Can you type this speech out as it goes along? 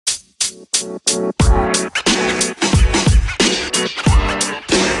Hey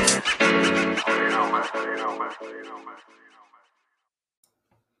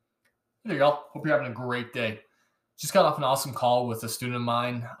y'all, hope you're having a great day. Just got off an awesome call with a student of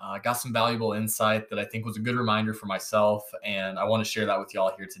mine. Got some valuable insight that I think was a good reminder for myself, and I want to share that with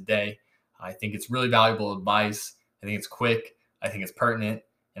y'all here today. I think it's really valuable advice. I think it's quick. I think it's pertinent.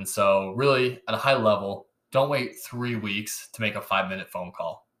 And so really at a high level, don't wait 3 weeks to make a 5-minute phone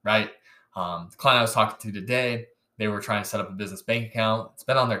call, right? The client I was talking to today, they were trying to set up a business bank account. It's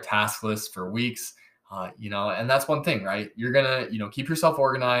been on their task list for weeks, and that's one thing, right? You're going to, keep yourself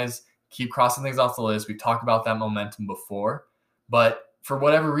organized, keep crossing things off the list. We've talked about that momentum before, but for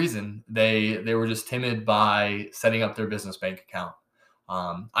whatever reason, they were just timid by setting up their business bank account.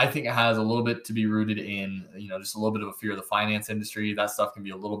 I think it has a little bit to be rooted in, just a little bit of a fear of the finance industry. That stuff can be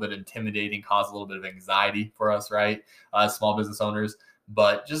a little bit intimidating, cause a little bit of anxiety for us, right? As small business owners,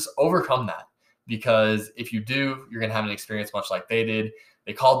 but just overcome that, because if you do, you're going to have an experience much like they did.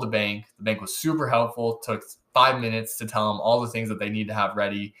 They called the bank. The bank was super helpful, took 5 minutes to tell them all the things that they need to have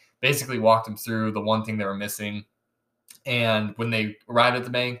ready, basically walked them through the one thing they were missing. And when they arrived at the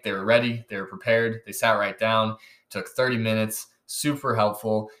bank, they were ready, they were prepared, they sat right down, took 30 minutes, super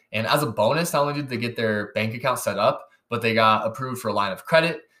helpful. And as a bonus, not only did they get their bank account set up, but they got approved for a line of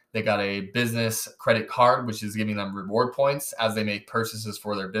credit. They got a business credit card, which is giving them reward points as they make purchases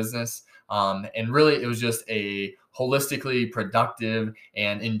for their business. And really, it was just a holistically productive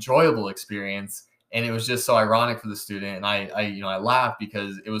and enjoyable experience. And it was just so ironic for the student. And I laughed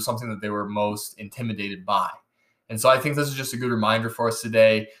because it was something that they were most intimidated by. And so I think this is just a good reminder for us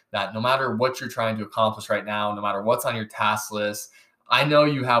today that no matter what you're trying to accomplish right now, no matter what's on your task list, I know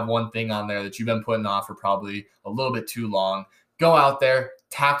you have one thing on there that you've been putting off for probably a little bit too long. Go out there,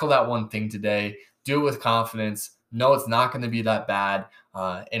 tackle that one thing today, do it with confidence. Know it's not going to be that bad,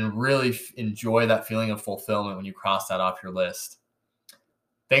 and really enjoy that feeling of fulfillment when you cross that off your list.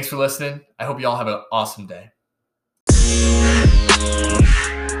 Thanks for listening. I hope you all have an awesome day.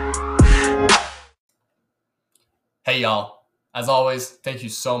 Hey, y'all. As always, thank you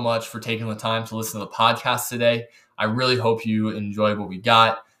so much for taking the time to listen to the podcast today. I really hope you enjoyed what we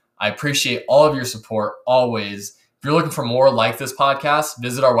got. I appreciate all of your support always. If you're looking for more like this podcast,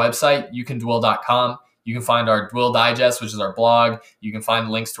 visit our website, youcandwyl.com. You can find our DWYL Digest, which is our blog. You can find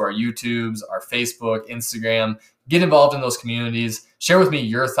links to our YouTubes, our Facebook, Instagram. Get involved in those communities. Share with me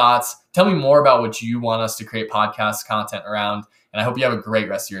your thoughts. Tell me more about what you want us to create podcast content around. And I hope you have a great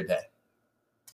rest of your day.